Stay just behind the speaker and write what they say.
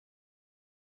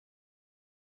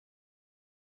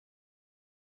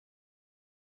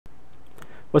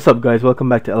What's up, guys? Welcome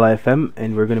back to LIFM,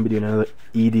 and we're going to be doing another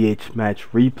EDH match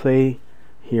replay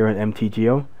here on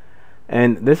MTGO.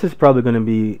 And this is probably going to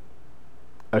be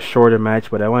a shorter match,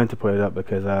 but I wanted to put it up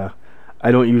because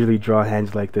I don't usually draw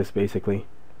hands like this, basically.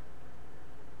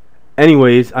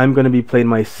 Anyways, I'm going to be playing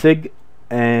my Sygg,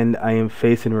 and I am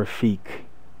facing Rafiq.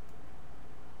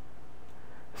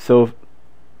 So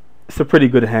it's a pretty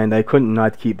good hand. I couldn't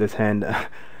not keep this hand.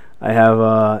 I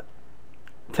have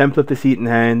Template Deceit in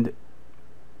hand,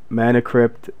 Mana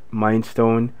Crypt, Mind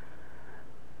Stone.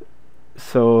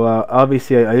 So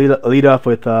obviously I lead off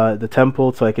with the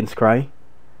Temple so I can scry,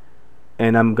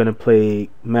 and I'm gonna play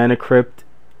Mana Crypt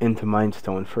into Mind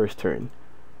Stone first turn.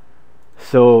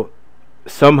 So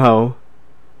somehow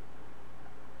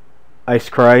I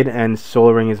scryed, and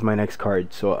Soul Ring is my next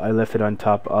card, so I left it on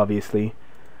top, obviously.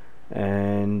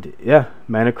 And yeah,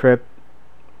 Mana Crypt,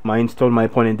 Mind Stone. My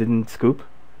opponent didn't scoop.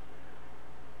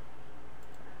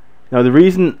 Now the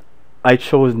reason I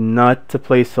chose not to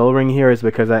play Soul Ring here is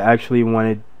because I actually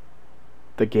wanted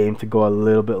the game to go a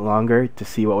little bit longer to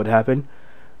see what would happen.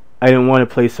 I didn't want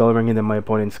to play Soul Ring and then my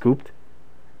opponent scooped.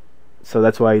 So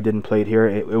that's why I didn't play it here.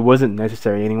 It wasn't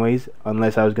necessary anyways,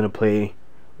 unless I was going to play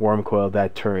Wurmcoil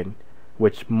that turn,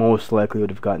 which most likely would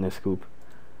have gotten a scoop.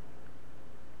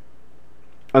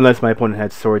 Unless my opponent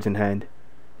had swords in hand.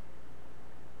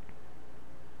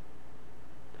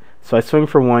 So I swing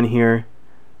for 1 here.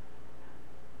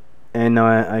 And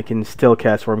now I can still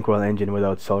cast Wurmcoil Engine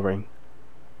without Soul Ring.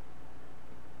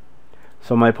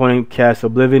 So my opponent casts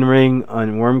Oblivion Ring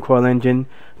on Wurmcoil Engine,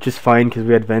 which is fine because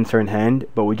we had Venser in hand,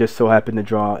 but we just so happened to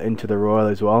draw into the Royal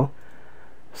as well.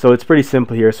 So it's pretty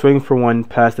simple here. Swing for 1,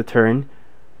 pass the turn,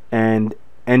 and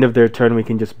end of their turn we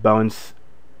can just bounce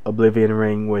Oblivion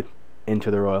Ring with Into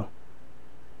the Royal,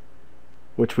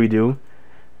 which we do,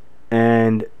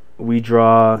 and we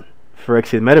draw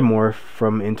Phyrexian Metamorph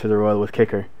from Into the Royal with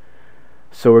Kicker.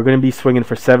 So we're going to be swinging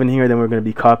for 7 here, then we're going to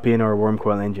be copying our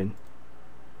Wurmcoil Engine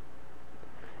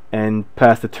and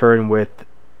pass the turn with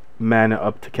mana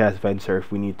up to cast Venser if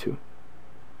we need to.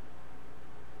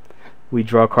 We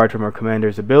draw a card from our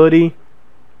commander's ability,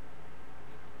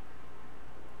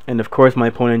 and of course my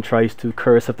opponent tries to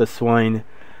Curse of the Swine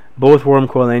both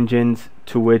Wurmcoil Engines,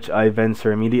 to which I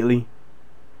Venser immediately,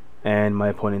 and my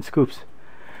opponent scoops.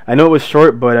 I know it was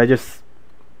short, but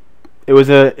it was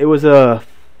a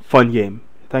fun game.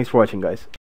 Thanks for watching, guys.